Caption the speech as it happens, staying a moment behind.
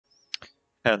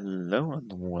Hello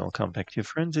and welcome back, dear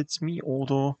friends. It's me,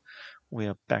 Odo. We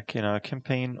are back in our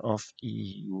campaign of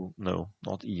EU. No,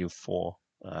 not EU4.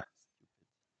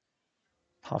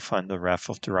 Pathfinder Wrath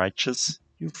of the Righteous.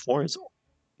 EU4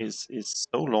 is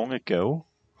so long ago.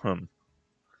 Hmm.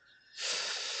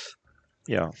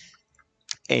 Yeah.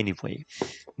 Anyway,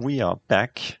 we are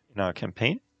back in our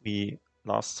campaign.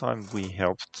 Last time we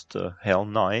helped the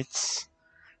Hellknights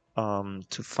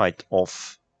to fight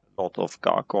off a lot of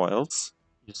gargoyles.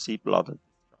 You see blood and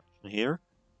destruction here.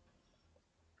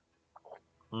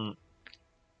 Hmm.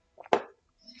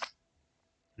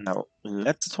 Now,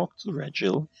 let's talk to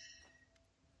Regill.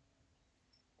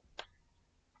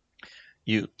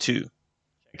 You, too,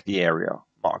 check the area.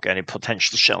 Mark any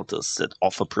potential shelters that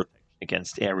offer protection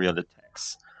against aerial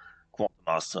attacks.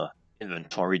 Quartermaster,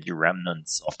 inventory the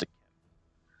remnants of the camp.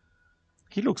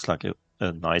 He looks like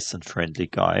a nice and friendly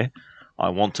guy. I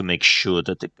want to make sure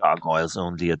that the gargoyles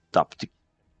only adopted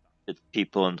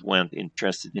people and weren't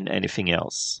interested in anything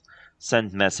else.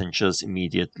 Send messengers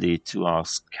immediately to our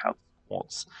scout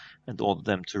squads and order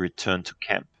them to return to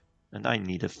camp. And I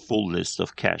need a full list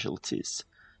of casualties.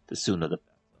 The sooner the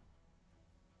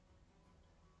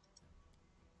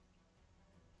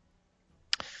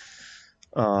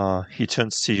better. He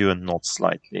turns to you and nods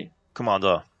slightly.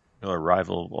 Commander, your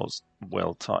arrival was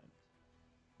well timed.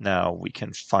 Now we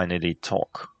can finally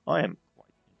talk. I am quite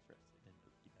interested in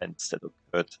the events that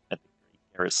occurred at the Great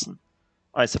Garrison.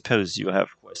 I suppose you have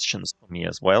questions for me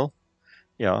as well?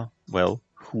 Yeah, well,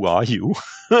 who are you?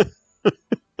 What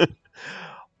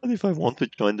if I want to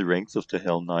join the ranks of the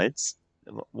Hell Knights?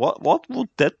 What would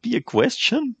that be a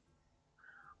question?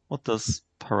 What does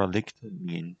paralictor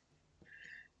mean?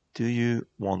 Do you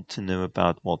want to know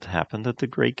about what happened at the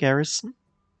Great Garrison?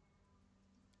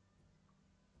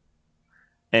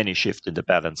 Any shift in the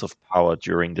balance of power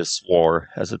during this war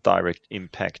has a direct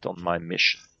impact on my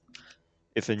mission.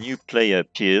 If a new player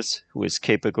appears who is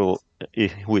capable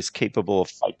of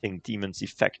fighting demons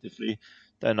effectively,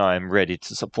 then I am ready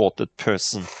to support that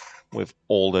person with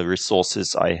all the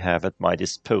resources I have at my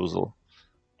disposal.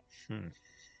 Seems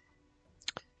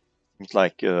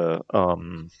like a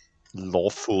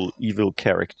lawful evil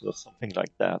character, something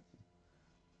like that.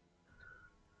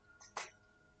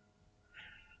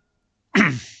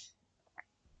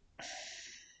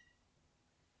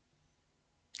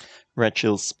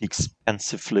 Regill speaks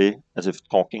pensively, as if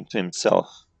talking to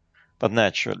himself. But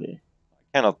naturally,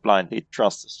 I cannot blindly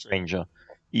trust a stranger,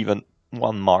 even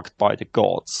one marked by the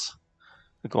gods.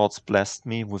 The gods blessed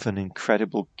me with an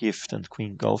incredible gift, and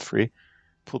Queen Gulfrey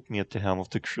put me at the helm of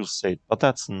the crusade. But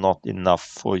that's not enough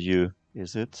for you,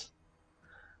 is it?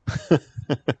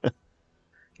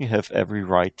 You have every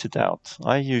right to doubt.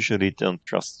 I usually don't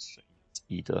trust strangers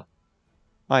either.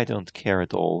 I don't care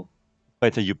at all.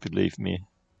 Better you believe me.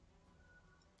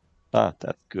 Ah,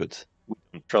 that's good. We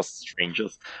don't trust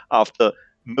strangers. After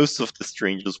most of the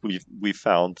strangers we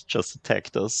found just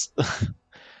attacked us.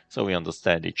 So we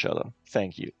understand each other.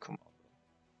 Thank you, Commander.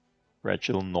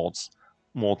 Regill nods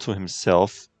more to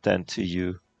himself than to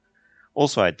you.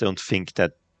 Also, I don't think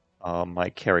that my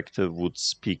character would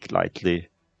speak lightly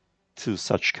to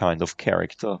such kind of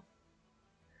character.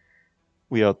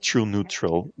 We are true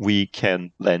neutral. We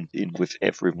can blend in with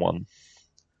everyone.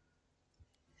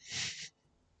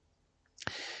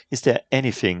 Is there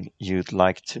anything you'd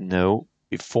like to know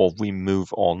before we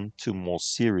move on to more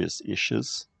serious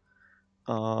issues?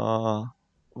 Uh,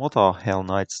 what are Hell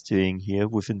Knights doing here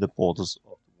within the borders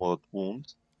of the World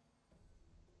Wound?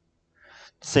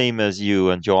 Same as you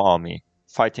and your army,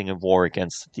 fighting a war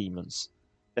against the demons.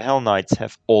 The Hell Knights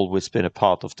have always been a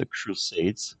part of the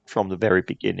Crusades from the very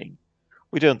beginning.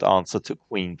 We don't answer to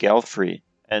Queen Galfrey,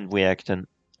 and we act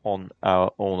on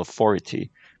our own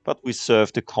authority, but we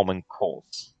serve the common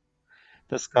cause.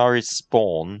 The Scari's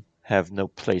spawn have no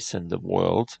place in the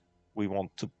world. We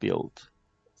want to build.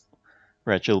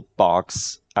 Regill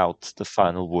barks out the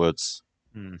final words.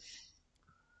 Hmm.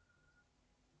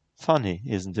 Funny,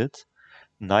 isn't it?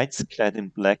 Knights clad in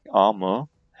black armor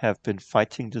have been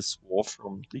fighting this war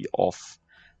from the off,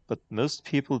 but most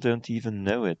people don't even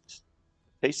know it.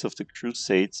 The face of the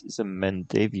Crusades is a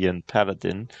Mandavian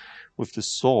paladin with the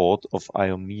sword of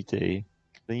Iomide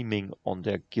gleaming on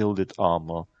their gilded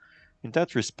armor. In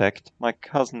that respect, my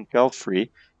cousin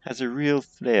Galfrey has a real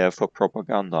flair for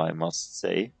propaganda, I must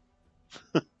say.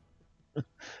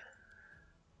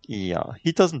 Yeah,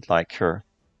 he doesn't like her.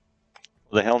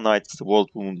 For the Hell Knights, the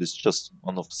World Wound is just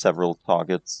one of several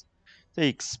targets. They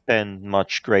expend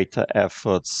much greater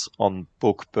efforts on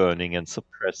book burning and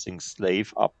suppressing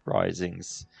slave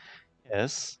uprisings.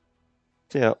 Yes,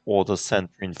 their order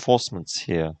sent reinforcements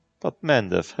here. but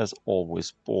Mendev has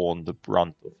always borne the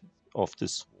brunt of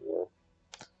this war.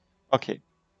 Okay,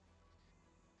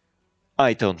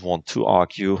 I don't want to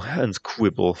argue and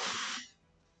quibble.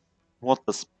 What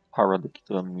does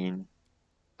paralictor mean?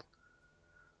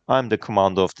 I'm the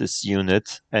commander of this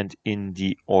unit and in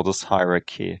the Order's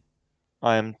hierarchy.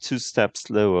 I am 2 steps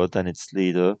lower than its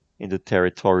leader in the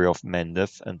territory of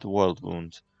Mendev and the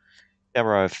Worldwound. There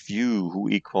are a few who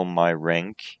equal my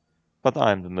rank, but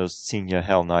I am the most senior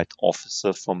Hellknight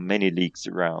officer for many leagues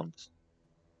around.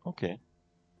 Okay.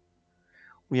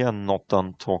 We are not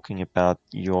done talking about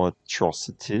your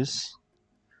atrocities.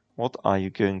 What are you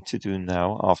going to do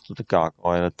now after the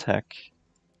gargoyle attack?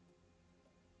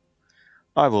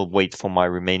 I will wait for my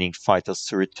remaining fighters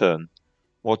to return.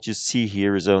 What you see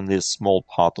here is only a small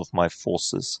part of my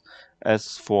forces.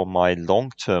 As for my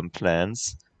long-term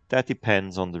plans, that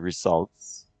depends on the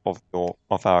results of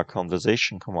our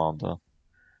conversation, Commander.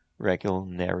 Regill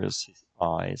narrows his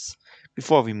eyes.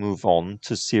 Before we move on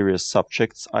to serious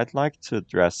subjects, I'd like to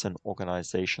address an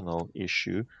organizational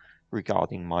issue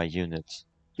regarding my unit.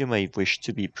 You may wish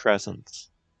to be present.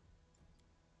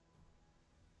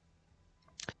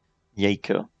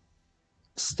 Jaeger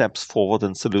steps forward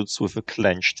and salutes with a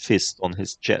clenched fist on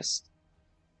his chest.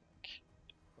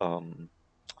 Um,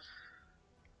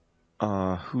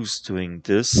 who's doing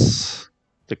this?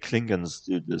 The Klingons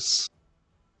do this.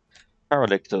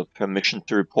 Paralector, permission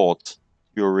to report.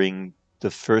 During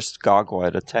the first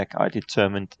gargoyle attack, I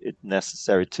determined it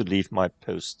necessary to leave my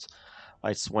post.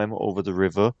 I swam over the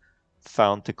river,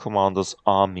 found the commander's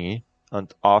army,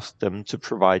 and asked them to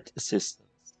provide assistance.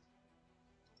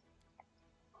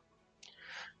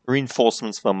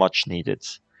 Reinforcements were much needed.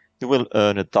 You will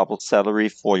earn a double salary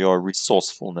for your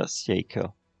resourcefulness, Jaeger,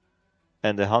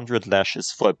 and 100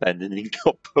 lashes for abandoning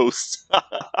your post.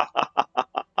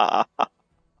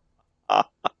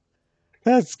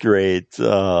 That's great.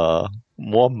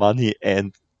 More money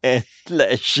and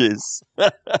lashes.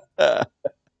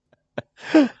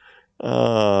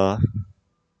 uh,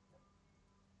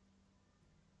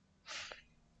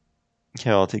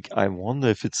 Chaotic. I wonder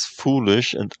if it's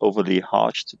foolish and overly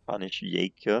harsh to punish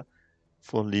Jaeger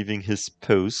for leaving his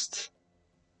post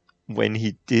when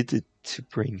he did it to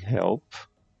bring help.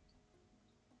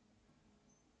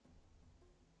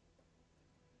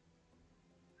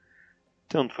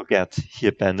 Don't forget, he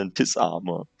abandoned his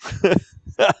armor.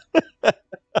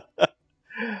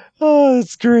 Oh,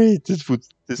 that's great. This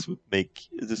would make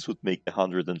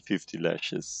 150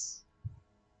 lashes.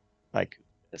 I could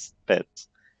best bet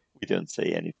we don't say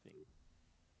anything.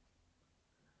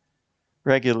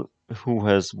 Regill, who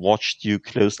has watched you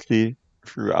closely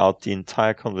throughout the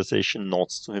entire conversation,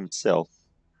 nods to himself.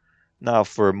 Now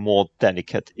for a more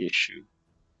delicate issue.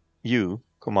 You,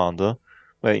 Commander,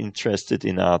 were interested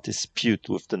in our dispute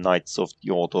with the Knights of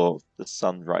the Order of the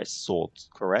Sunrise Sword,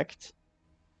 correct?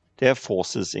 Their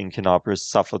forces in Canabris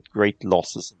suffered great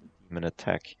losses in the demon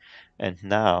attack, and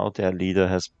now their leader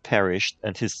has perished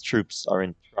and his troops are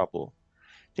in trouble.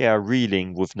 They are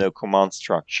reeling with no command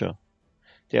structure.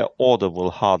 Their order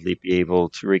will hardly be able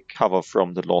to recover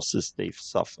from the losses they've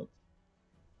suffered.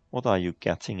 What are you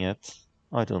getting at?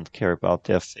 I don't care about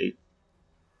their fate.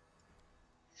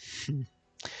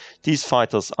 These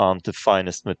fighters aren't the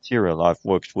finest material I've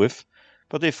worked with,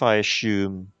 but if I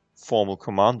assume formal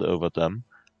command over them,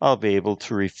 I'll be able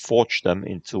to reforge them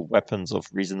into weapons of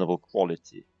reasonable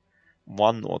quality.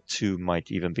 1 or 2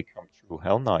 might even become true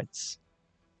Hellknights.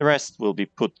 The rest will be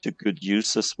put to good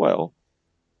use as well.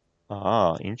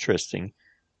 Ah, interesting.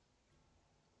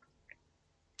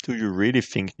 Do you really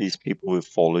think these people will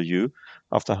follow you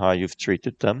after how you've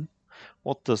treated them?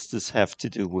 What does this have to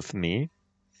do with me?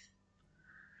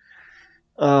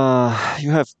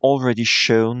 You have already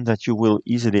shown that you will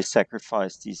easily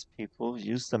sacrifice these people,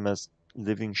 use them as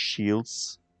living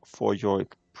shields for your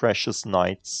precious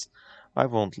knights. I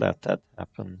won't let that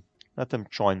happen. Let them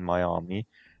join my army.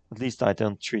 At least I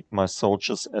don't treat my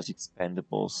soldiers as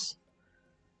expendables.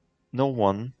 No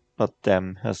one but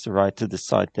them has the right to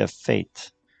decide their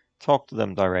fate. Talk to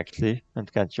them directly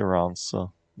and get your answer,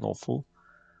 Norfolk.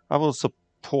 I will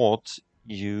support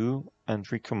you and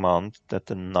recommend that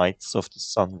the Knights of the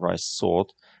Sunrise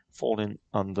Sword fall in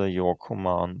under your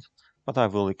command, but I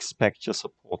will expect your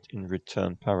support in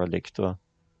return, Paralictor.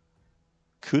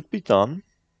 Could be done.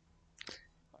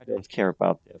 I don't care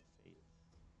about their fate.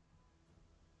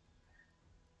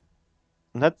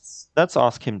 Let's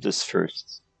ask him this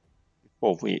first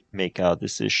before we make our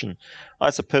decision.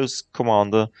 I suppose,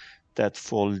 Commander, that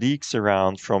for leagues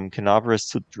around from Canabras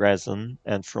to Dresden,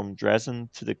 and from Dresden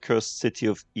to the cursed city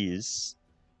of Is,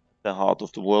 the heart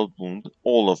of the world wound,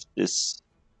 all of this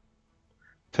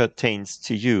pertains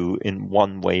to you in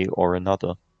one way or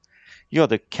another. You're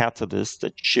the catalyst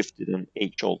that shifted an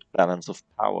age-old balance of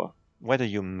power, whether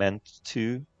you meant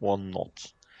to or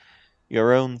not.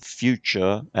 Your own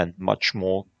future and much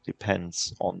more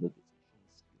depends on the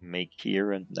decisions you make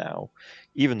here and now,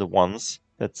 even the ones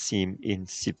that seem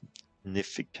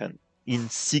insignificant.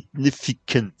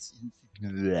 Insignificant.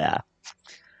 Yeah.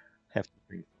 Have to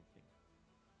drink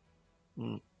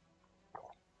something.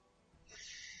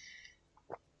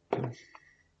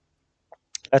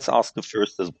 Let's ask the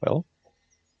first as well.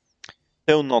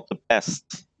 Though not the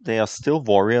best, they are still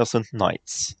warriors and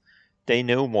knights. They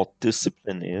know what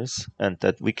discipline is, and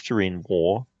that victory in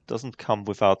war doesn't come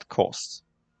without cost.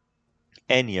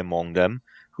 Any among them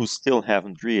who still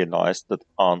haven't realized that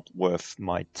aren't worth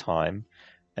my time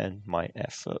and my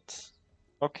effort.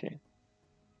 Okay.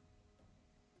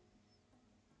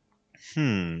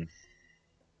 Hmm.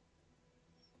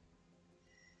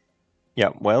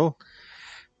 Yeah, well,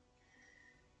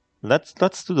 let's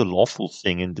do the lawful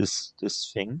thing in this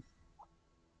thing.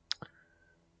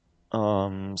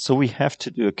 So we have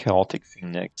to do a chaotic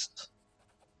thing next.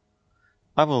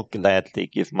 I will gladly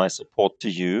give my support to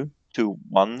you, to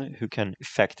one who can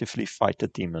effectively fight the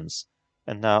demons.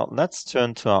 And now let's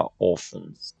turn to our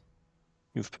orphans.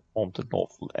 You've performed a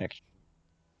lawful action.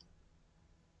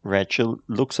 Regill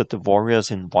looks at the warriors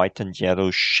in white and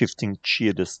yellow shifting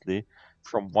cheerlessly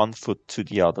from one foot to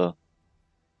the other.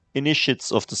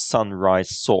 Initiates of the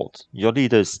Sunrise Sword, your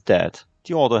leader is dead.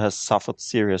 The Order has suffered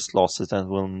serious losses and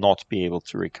will not be able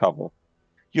to recover.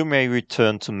 You may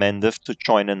return to Mendef to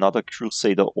join another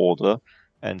Crusader Order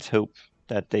and hope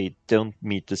that they don't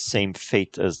meet the same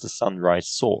fate as the Sunrise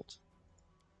Sword.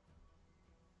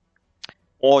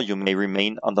 Or you may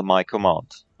remain under my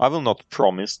command. I will not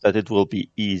promise that it will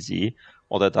be easy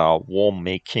or that our war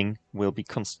making will be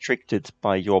constricted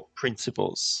by your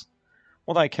principles.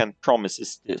 What I can promise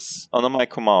is this. Under my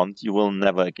command, you will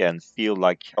never again feel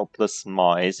like helpless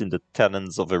mice in the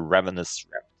talons of a ravenous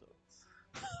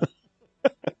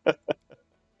raptor.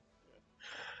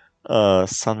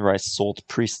 Sunrise Sword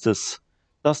Priestess,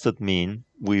 does that mean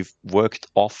we've worked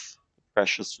off the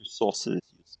precious resources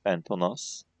you spent on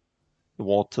us?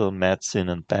 Water, medicine,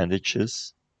 and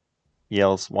bandages?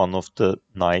 Yells one of the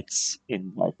knights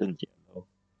in white and yellow.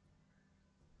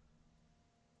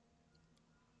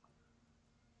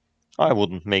 I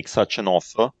wouldn't make such an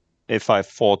offer if I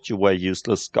thought you were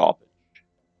useless garbage.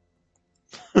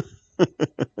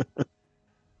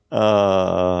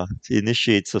 The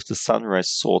initiates of the Sunrise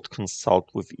Sword consult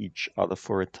with each other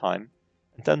for a time,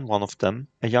 and then one of them,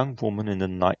 a young woman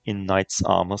in knight's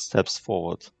armor, steps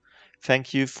forward.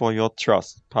 Thank you for your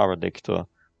trust, Paradictor.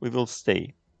 We will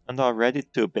stay, and are ready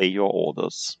to obey your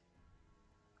orders.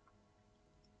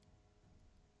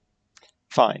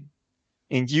 Fine.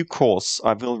 In due course,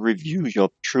 I will review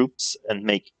your troops and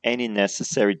make any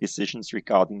necessary decisions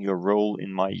regarding your role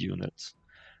in my unit.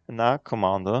 And now,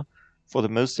 Commander, for the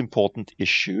most important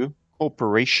issue,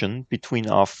 cooperation between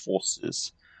our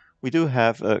forces. We do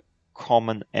have a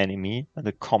common enemy and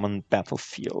a common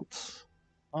battlefield.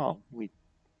 Oh, we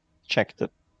checked the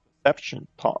perception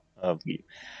part. We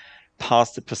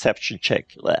passed the perception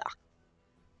check. Blah.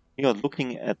 You're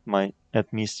looking at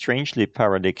me strangely,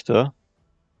 Paradictor,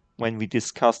 when we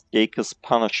discussed Jaker's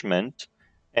punishment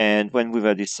and when we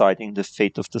were deciding the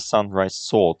fate of the Sunrise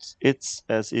Swords. It's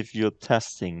as if you're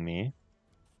testing me.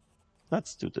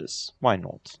 Let's do this. Why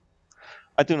not?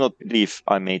 I do not believe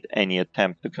I made any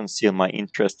attempt to conceal my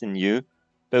interest in you,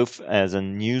 both as a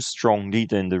new strong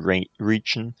leader in the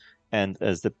region and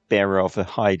as the bearer of a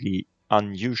highly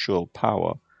unusual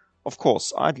power. Of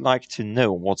course, I'd like to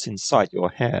know what's inside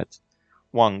your head.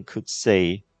 One could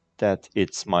say that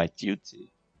it's my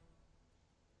duty.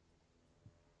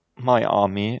 My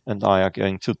army and I are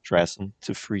going to Dresden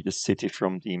to free the city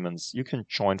from demons. You can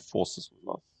join forces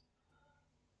with us.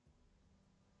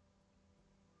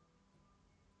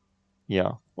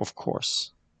 Yeah, of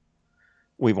course.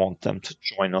 We want them to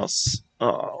join us.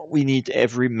 We need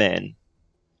every man,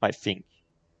 I think.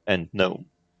 And no.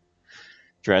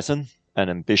 Dresden, an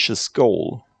ambitious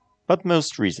goal, but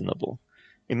most reasonable.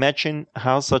 Imagine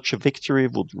how such a victory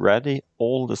would rally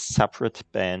all the separate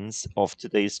bands of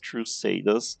today's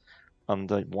Crusaders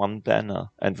under one banner,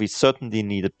 and we certainly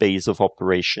need a base of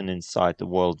operation inside the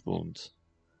World Wound.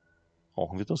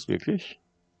 Brauchen wir das wirklich?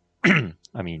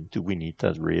 I mean, do we need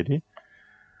that really?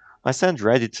 I stand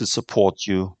ready to support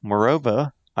you.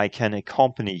 Moreover, I can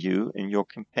accompany you in your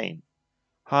campaign.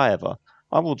 However,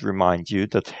 I would remind you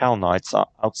that Hellknights are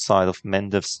outside of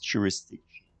Mendev's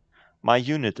jurisdiction. My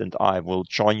unit and I will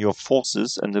join your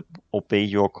forces and obey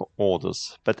your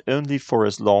orders, but only for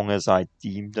as long as I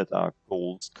deem that our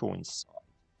goals coincide.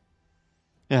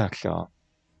 Ja, klar.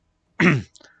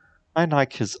 I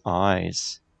like his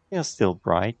eyes. They are still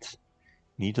bright.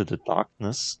 Neither the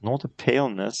darkness nor the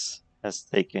paleness has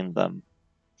taken them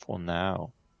for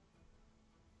now.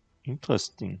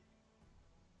 Interesting.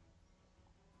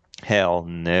 Hell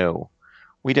no.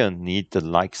 We don't need the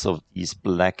likes of these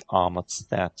black armored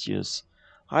statues.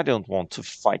 I don't want to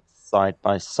fight side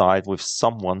by side with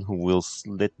someone who will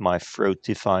slit my throat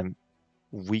if I'm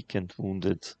weak and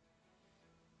wounded.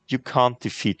 You can't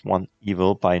defeat one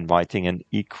evil by inviting an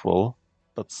equal,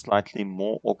 but slightly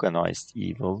more organized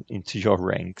evil into your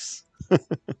ranks.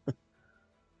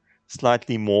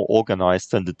 Slightly more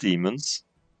organized than the demons?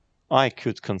 I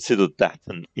could consider that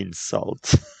an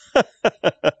insult.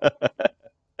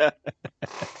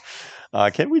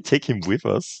 Can we take him with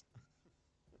us?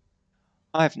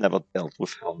 I've never dealt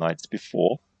with Hellknights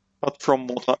before, but from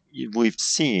what we've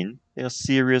seen, they're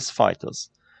serious fighters.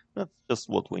 That's just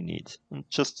what we need. And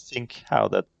just think how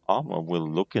that armor will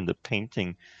look in the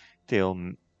painting.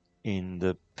 They'll in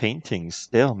the paintings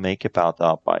they'll make about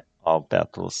our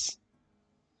battles.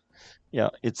 Yeah,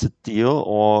 it's a deal,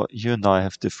 or you and I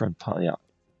have different. Yeah,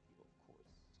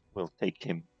 we'll take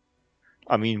him.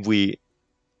 I mean, we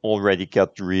already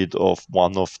got rid of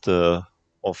one of the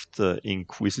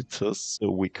Inquisitors, so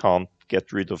we can't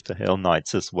get rid of the Hell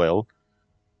Knights as well.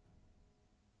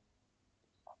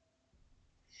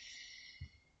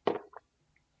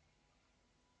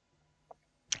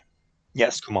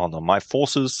 Yes, Commander, my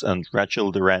forces and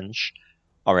Regill the Ranch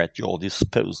are at your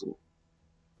disposal.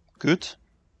 Good.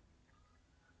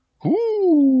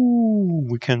 Ooh,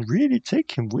 we can really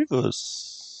take him with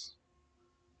us.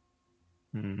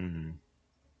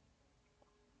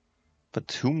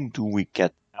 But whom do we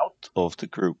get out of the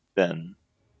group then?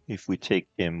 If we take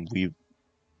him, we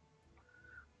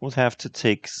would have to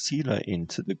take Sela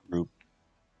into the group,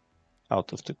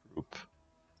 out of the group.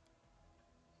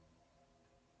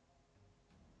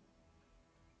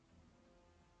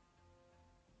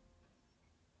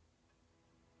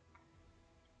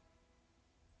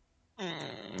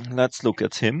 Let's look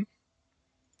at him.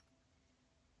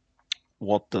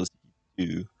 What does he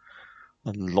do?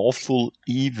 A lawful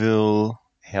evil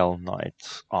Hell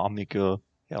Knight. Armiger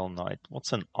Hell Knight.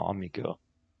 What's an Armiger?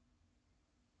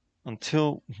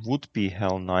 Until would-be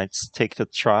Hell Knights take the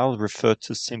trial referred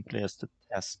to simply as the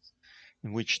test,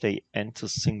 in which they enter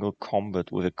single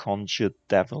combat with a conjured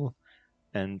devil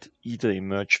and either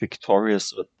emerge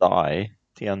victorious or die,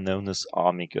 they are known as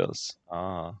Armigers.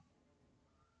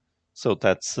 So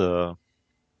that's a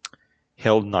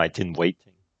Hell Knight in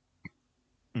waiting.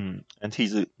 And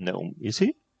he's a gnome, is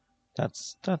he?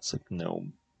 That's a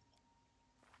gnome.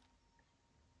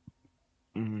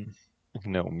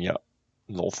 Gnome, yeah.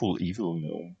 Lawful evil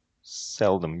gnome.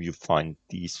 Seldom you find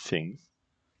these things.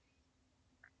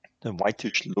 The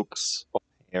whitish looks of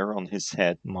hair on his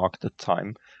head mark the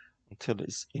time until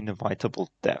his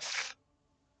inevitable death.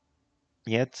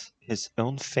 Yet his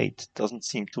own fate doesn't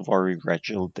seem to worry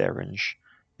Regill Derringe,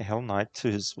 a Hell Knight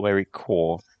to his very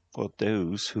core. For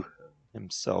those who hurl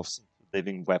themselves into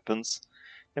living weapons,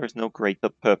 there is no greater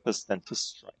purpose than to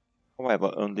strike.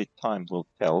 However, only time will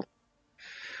tell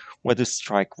where the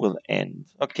strike will end.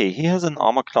 Okay, he has an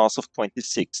armor class of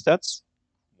 26. That's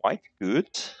quite good.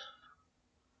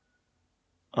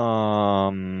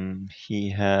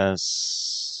 He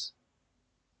has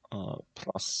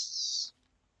plus.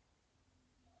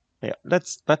 Yeah,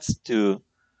 let's do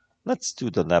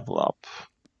the level up.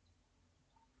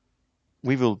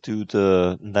 We will do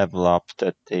the level up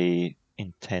that they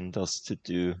intend us to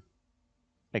do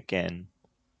again.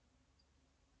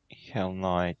 Hell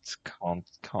Knight can't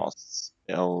cast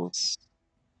spells.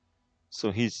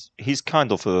 So he's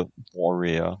kind of a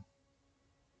warrior.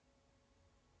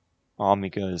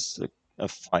 Armiga is a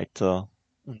fighter,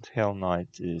 and Hell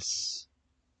Knight is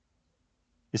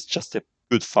just a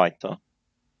good fighter.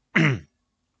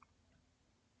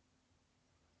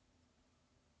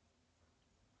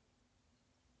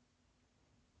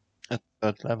 A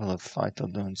third level of fighter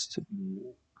learns to be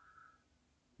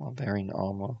while wearing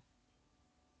armor.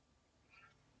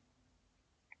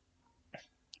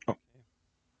 Okay.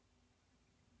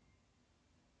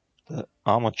 The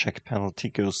armor check penalty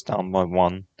goes down by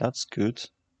 1. That's good.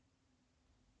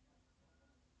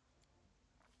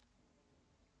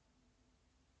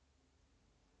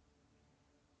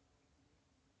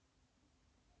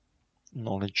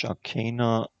 Knowledge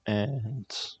Arcana and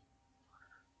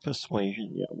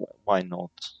Persuasion. Yeah, why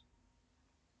not?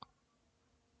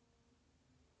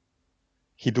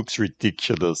 He looks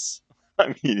ridiculous.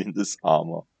 I mean, in this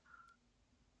armor.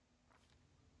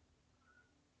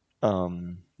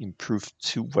 Improved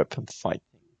 2-weapon fighting.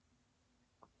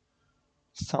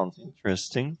 Sounds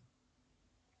interesting.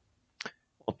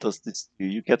 What does this do?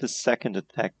 You get a second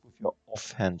attack with your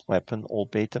offhand weapon,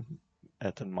 albeit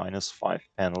at a -5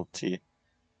 penalty.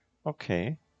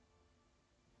 Okay.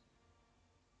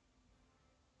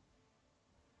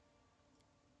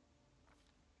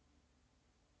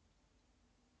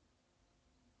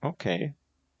 Okay.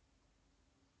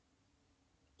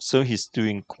 So he's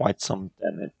doing quite some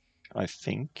damage, I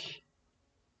think.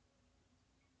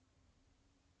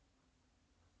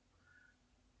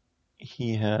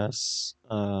 He has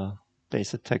a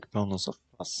base attack bonus of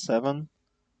 +7,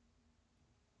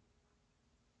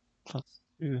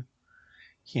 +2.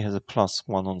 He has a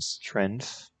 +1 on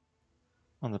strength,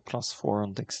 and a +4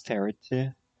 on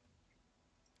dexterity.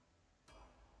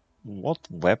 What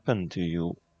weapon do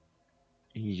you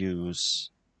use,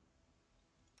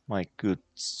 my good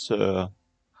sir?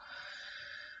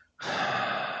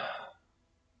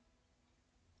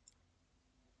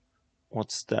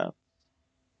 What's that?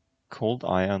 Cold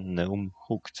iron gnome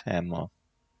hooked hammer.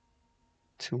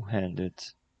 Two-handed.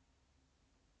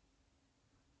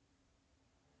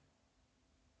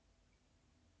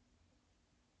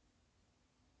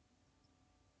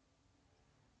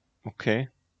 Okay.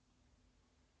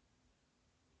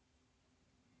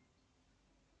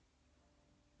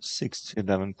 6 to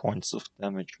 11 points of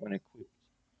damage when equipped.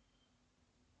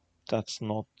 That's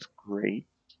not great,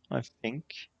 I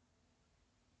think.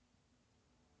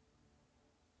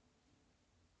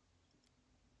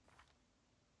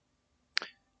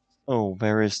 Oh,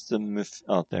 where is the myth?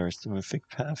 Oh, there is the mythic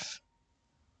path.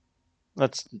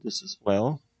 Let's do this as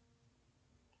well.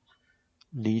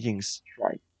 Leading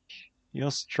strike.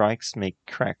 Your strikes make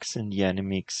cracks in the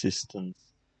enemy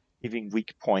existence, leaving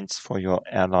weak points for your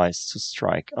allies to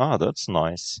strike. Ah, that's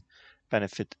nice.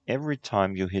 Benefit every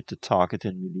time you hit the target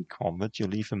in melee combat, you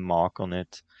leave a mark on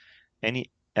it.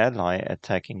 Any ally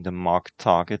attacking the marked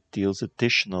target deals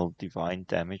additional divine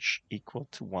damage equal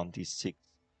to 1d6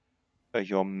 per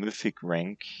your mythic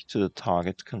rank to the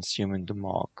target consuming the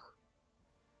mark.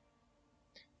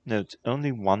 Note,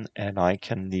 only one ally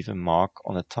can leave a mark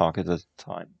on a target at a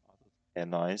time. Other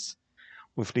allies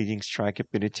with leading strike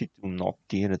ability do not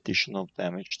deal additional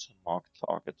damage to the marked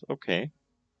target. Okay.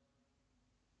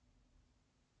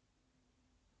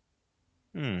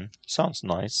 Sounds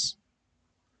nice.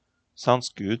 Sounds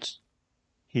good.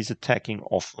 He's attacking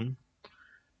often.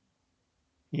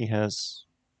 He has,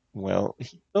 well,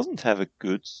 he doesn't have a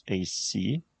good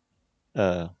AC.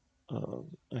 Uh,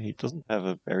 he doesn't have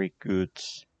a very good,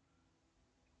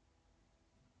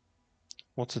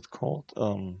 what's it called?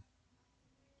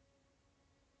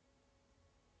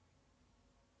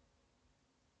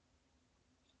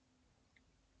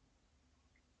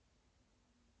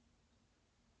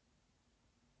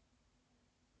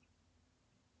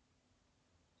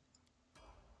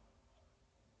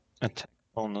 Attack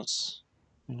bonus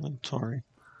inventory.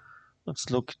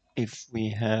 Let's look if we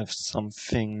have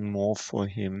something more for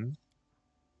him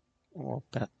or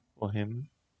better for him.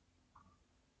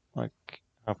 Like,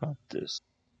 how about this?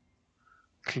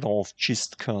 Claw of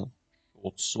Chistka,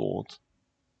 short sword.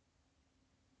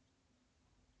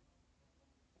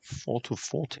 4 to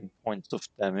 14 points of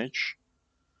damage.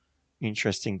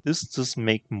 Interesting. This does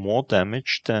make more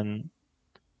damage than.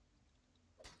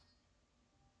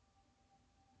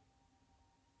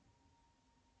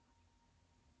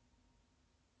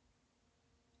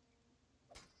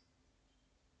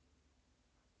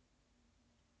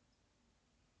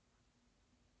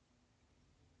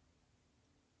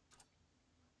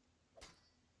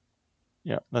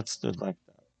 Yeah, let's do it like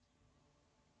that.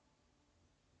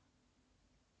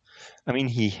 I mean,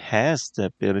 he has the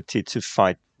ability to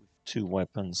fight with 2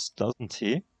 weapons, doesn't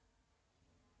he?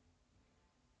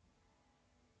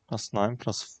 +9,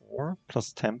 +4,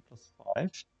 +10,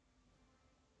 +5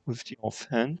 with the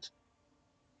offhand.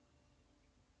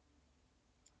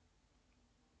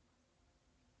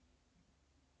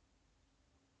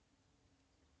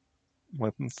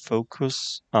 Weapon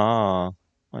focus. Ah,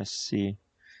 I see.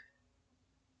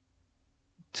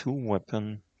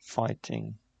 2-weapon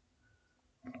fighting.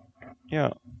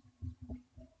 Yeah.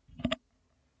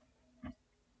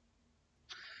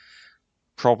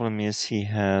 Problem is he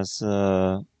has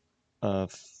a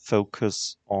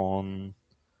focus on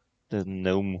the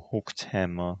gnome hooked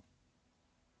hammer.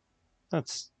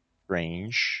 That's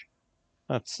strange.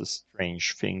 That's a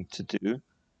strange thing to do.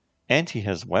 And he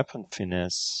has weapon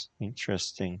finesse.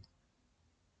 Interesting.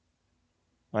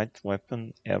 Light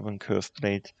weapon, airborne curved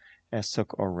blade,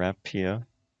 Estok or rapier.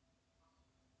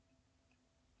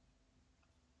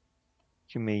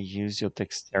 You may use your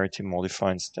dexterity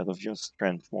modifier instead of your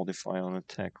strength modifier on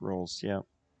attack rolls. Yeah.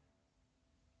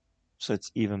 So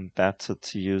it's even better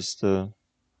to use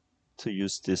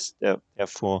this.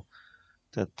 Therefore,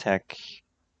 the attack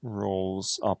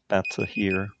rolls are better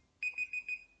here.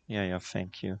 Yeah,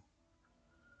 thank you.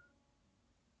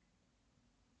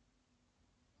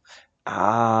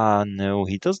 Ah, no,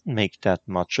 he doesn't make that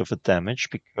much of a damage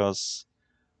because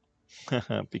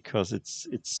because it's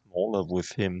smaller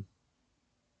with him.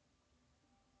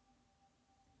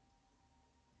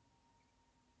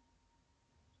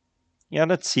 Yeah,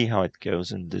 let's see how it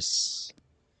goes in this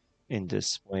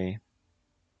way.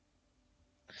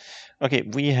 Okay,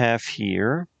 we have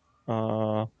here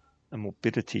a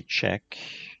mobility check.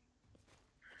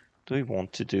 Do we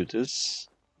want to do this?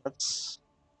 Let's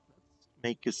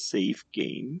make a save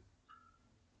game.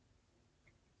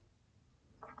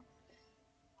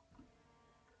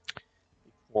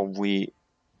 Before we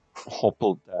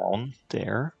hobble down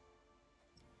there.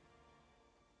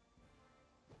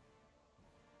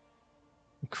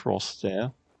 Across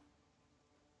there.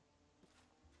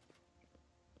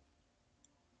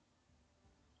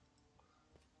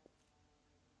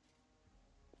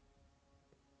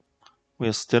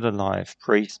 We're still alive.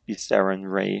 Praise be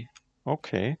Saren Ray.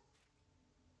 Okay.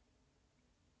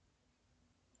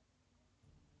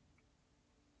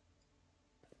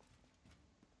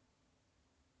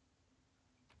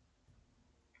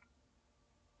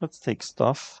 Let's take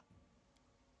stuff.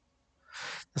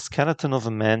 The skeleton of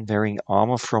a man wearing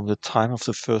armor from the time of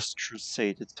the First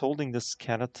Crusade. It's holding the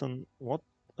skeleton. What?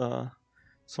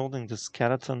 It's holding the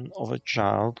skeleton of a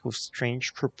child with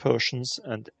strange proportions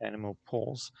and animal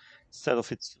paws instead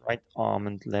of its right arm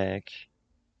and leg.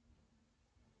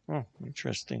 Oh,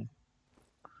 interesting.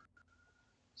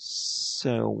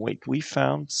 So, wait, we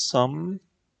found some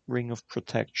ring of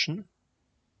protection.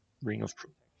 Ring of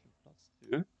protection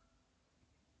 +2.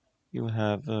 You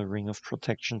have a ring of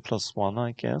protection +1,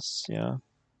 I guess, yeah.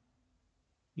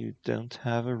 You don't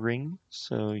have a ring,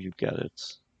 so you get it.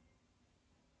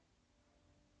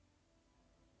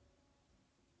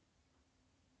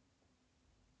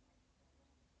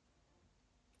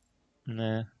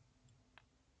 Nah.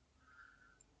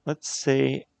 Let's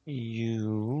say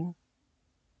you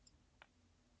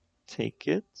take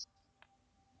it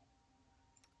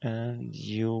and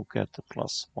you get the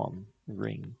 +1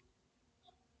 ring.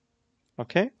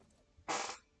 Okay?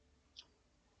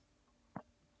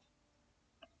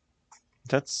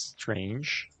 That's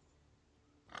strange.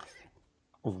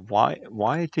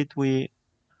 Why did we...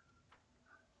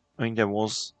 I mean, there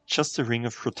was just a ring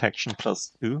of protection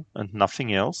 +2 and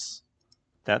nothing else.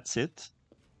 That's it.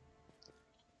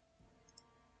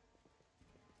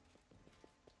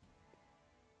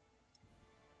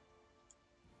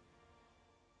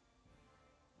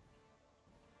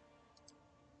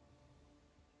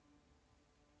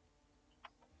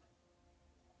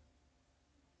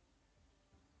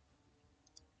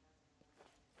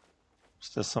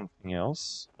 Is there something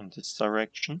else in this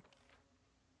direction?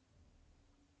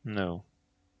 No.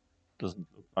 Doesn't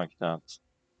look like that.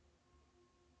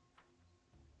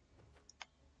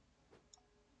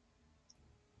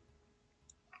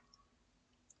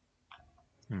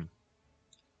 Hmm.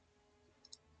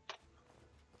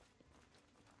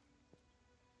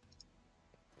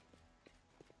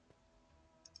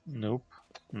 Nope.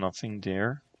 Nothing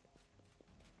there.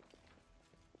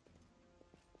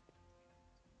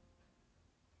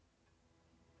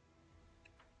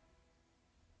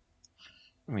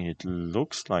 I mean, it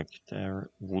looks like there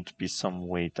would be some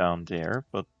way down there,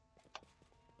 but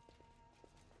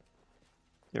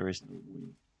there is no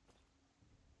way.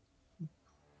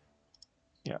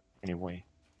 Yeah, anyway.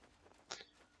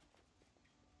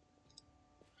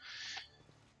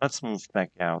 Let's move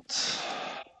back out.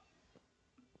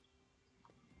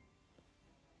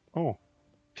 Oh,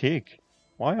 pig.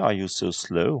 Why are you so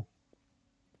slow?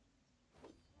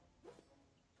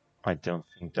 I don't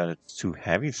think that it's too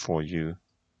heavy for you.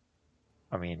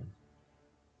 I mean,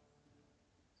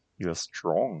 you're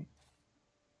strong.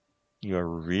 You're a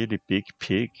really big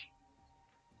pig.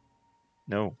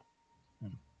 No.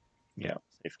 Yeah,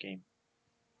 safe game.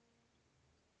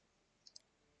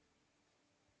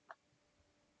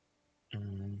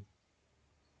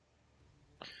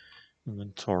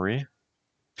 Inventory.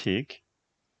 Pig.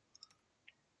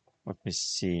 Let me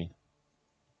see.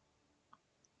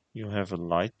 You have a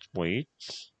lightweight.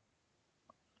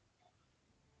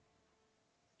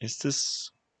 Is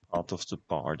this part of the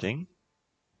barding?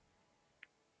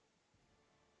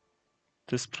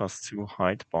 This +2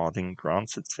 height barding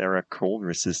grants Etzera cold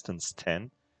resistance 10,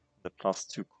 the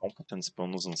 +2 competence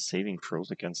bonus on saving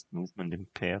throws against movement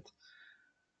impaired.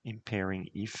 Impairing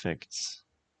effects.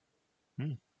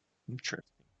 Interesting.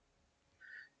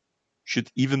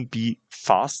 Should even be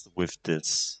fast with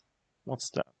this. What's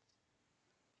that?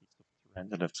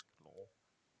 Tyrannosaurus claw.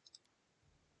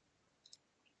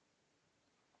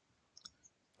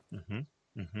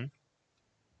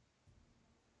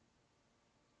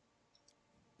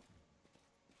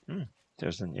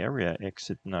 There's an area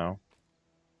exit now.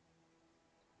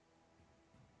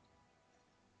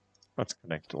 Let's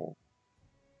connect all.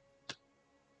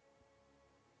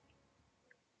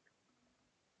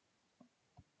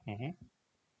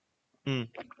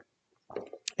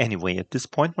 Anyway, at this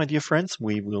point, my dear friends,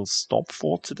 we will stop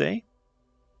for today.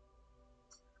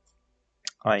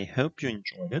 I hope you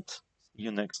enjoyed it. See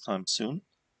you next time soon.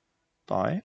 Bye.